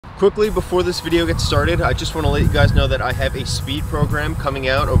Quickly, before this video gets started, I just want to let you guys know that I have a speed program coming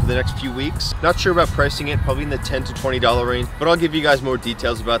out over the next few weeks. Not sure about pricing it, probably in the $10 to $20 range, but I'll give you guys more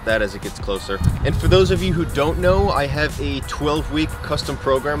details about that as it gets closer. And for those of you who don't know, I have a 12-week custom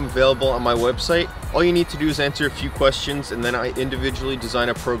program available on my website. All you need to do is answer a few questions, and then I individually design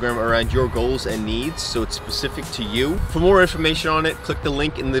a program around your goals and needs, so it's specific to you. For more information on it, click the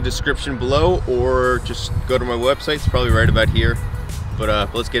link in the description below, or just go to my website. It's probably right about here.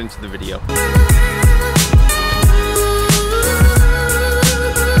 But let's get into the video.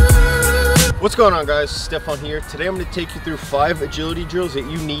 What's going on, guys? Stefan here. Today I'm going to take you through 5 agility drills that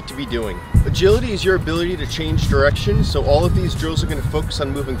you need to be doing. Agility is your ability to change direction, so all of these drills are going to focus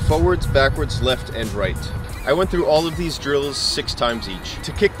on moving forwards, backwards, left, and right. I went through all of these drills 6 times each.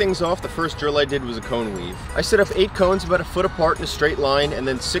 To kick things off, the first drill I did was a cone weave. I set up 8 cones about a foot apart in a straight line, and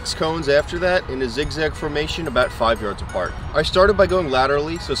then 6 cones after that in a zigzag formation about 5 yards apart. I started by going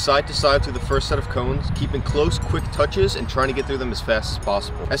laterally, so side to side through the first set of cones, keeping close, quick touches and trying to get through them as fast as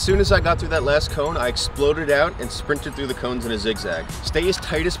possible. As soon as I got through that last cone, I exploded out and sprinted through the cones in a zigzag. Stay as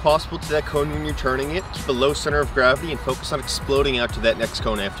tight as possible to that cone when you're turning it, keep a low center of gravity, and focus on exploding out to that next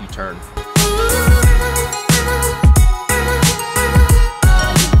cone after you turn.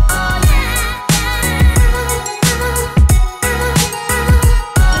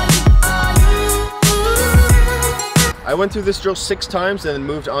 I went through this drill 6 times and then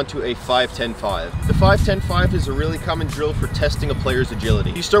moved on to a 5-10-5. The 5-10-5 is a really common drill for testing a player's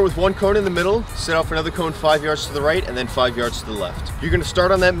agility. You start with 1 cone in the middle, set off another cone 5 yards to the right, and then 5 yards to the left. You're going to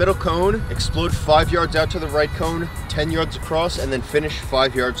start on that middle cone, explode 5 yards out to the right cone, 10 yards across, and then finish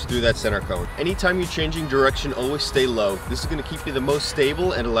 5 yards through that center cone. Anytime you're changing direction, always stay low. This is going to keep you the most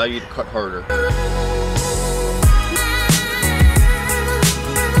stable and allow you to cut harder.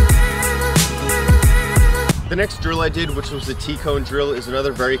 The next drill I did, which was the T-cone drill, is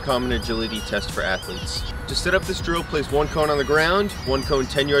another very common agility test for athletes. To set up this drill, place 1 cone on the ground, 1 cone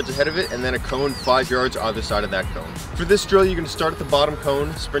 10 yards ahead of it, and then a cone 5 yards either side of that cone. For this drill, you're going to start at the bottom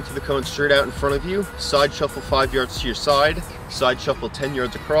cone, sprint to the cone straight out in front of you, side shuffle 5 yards to your side shuffle 10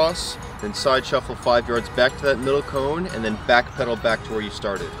 yards across, then side shuffle 5 yards back to that middle cone, and then back pedal back to where you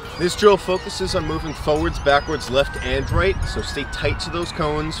started. This drill focuses on moving forwards, backwards, left, and right, so stay tight to those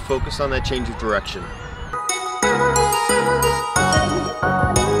cones, focus on that change of direction.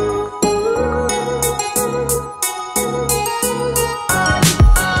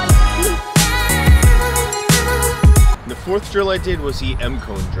 The fourth drill I did was the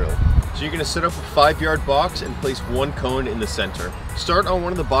M-cone drill. So you're going to set up a 5-yard box and place 1 cone in the center. Start on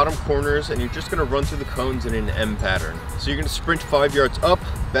one of the bottom corners and you're just going to run through the cones in an M pattern. So you're going to sprint 5 yards up,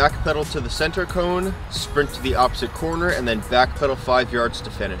 back pedal to the center cone, sprint to the opposite corner, and then back pedal 5 yards to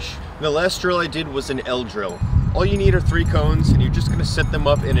finish. And the last drill I did was an L drill. All you need are 3 cones, and you're just going to set them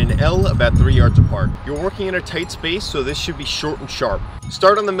up in an L about 3 yards apart. You're working in a tight space, so this should be short and sharp.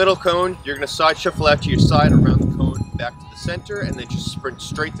 Start on the middle cone, you're going to side shuffle out to your side around the cone, back to the center, and then just sprint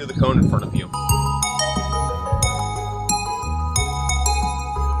straight through the cone in front of you.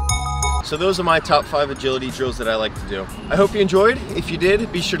 So those are my top 5 agility drills that I like to do. I hope you enjoyed. If you did,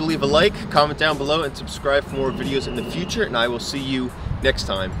 be sure to leave a like, comment down below, and subscribe for more videos in the future, and I will see you next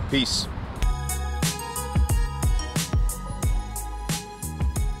time. Peace.